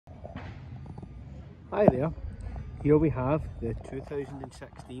Hi there, here we have the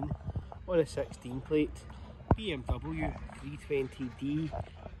 2016 on a 16 plate BMW 320d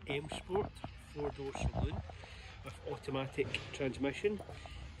M Sport 4-door saloon with automatic transmission,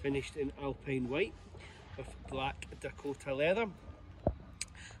 finished in alpine white with black Dakota leather.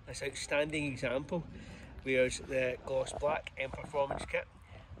 This outstanding example wears the gloss black M Performance kit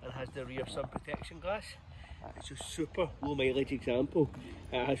and has the rear sun protection glass. It's a super low mileage example.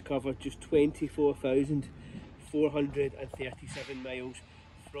 It has covered just 24,437 miles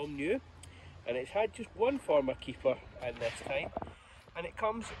from new, and it's had just one former keeper in this time, and it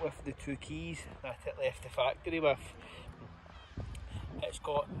comes with the 2 keys that it left the factory with. It's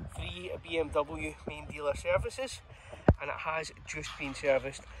got 3 BMW main dealer services, and it has just been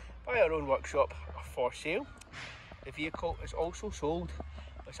serviced by our own workshop for sale. The vehicle is also sold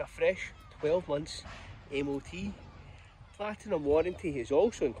with a fresh 12 months MOT. Platinum warranty is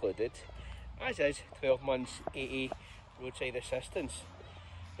also included, as is 12 months AA roadside assistance.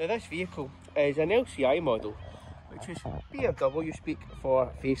 Now this vehicle is an LCI model, which is BMW speak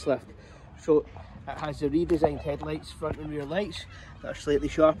for facelift. So it has the redesigned headlights, front and rear lights that are slightly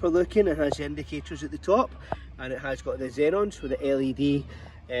sharper looking. It has the indicators at the top, and it has got the xenons with the LED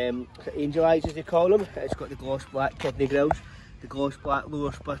angel eyes as they call them. It's got the gloss black kidney grills, the gloss black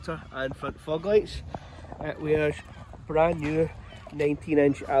lower splitter and front fog lights. It wears brand new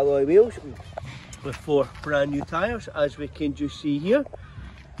 19-inch alloy wheels with 4 brand new tyres, as we can just see here.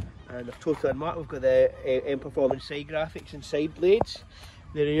 And they're totally unmarked. We've got the M Performance side graphics and side blades.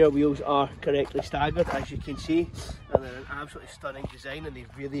 The rear wheels are correctly staggered, as you can see, and they're an absolutely stunning design, and they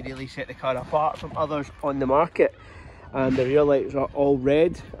really set the car apart from others on the market. And the rear lights are all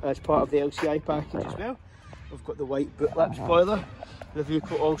red as part of the LCI package as well. We've got the white boot lip spoiler. The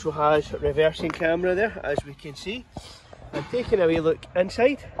vehicle also has a reversing camera there, as we can see. And taking a wee look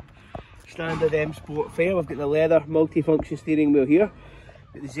inside, standard M Sport fare. We've got the leather multi-function steering wheel here.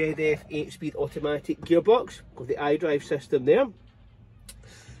 We've got the ZF 8-speed automatic gearbox with the iDrive system there.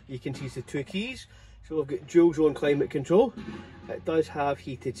 You can see the 2 keys. So we've got dual zone climate control. It does have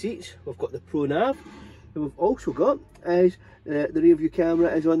heated seats. We've got the Pro Nav. And we've also got is the rear view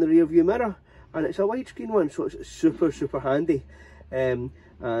camera is on the rear view mirror, and it's a widescreen one, so it's super handy. Very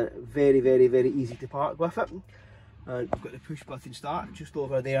easy to park with it. And we've got the push button start just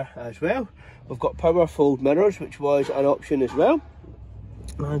over there as well. We've got power fold mirrors, which was an option as well.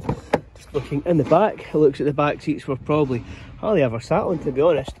 And just looking in the back, it looks like the back seats were probably hardly ever sat on, to be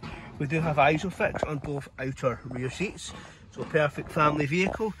honest. We do have ISOFIX on both outer rear seats, so perfect family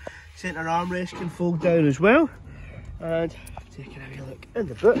vehicle. Centre armrest can fold down as well. And taking a wee look in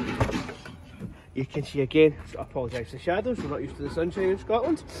the boot, you can see again, I apologise for the shadows, we're not used to the sunshine in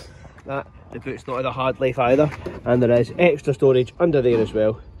Scotland, that the boot's not in a hard life either, and there is extra storage under there as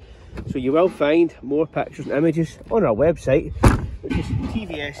well. So you will find more pictures and images on our website, which is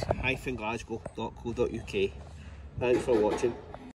tvs-glasgow.co.uk. Thanks for watching.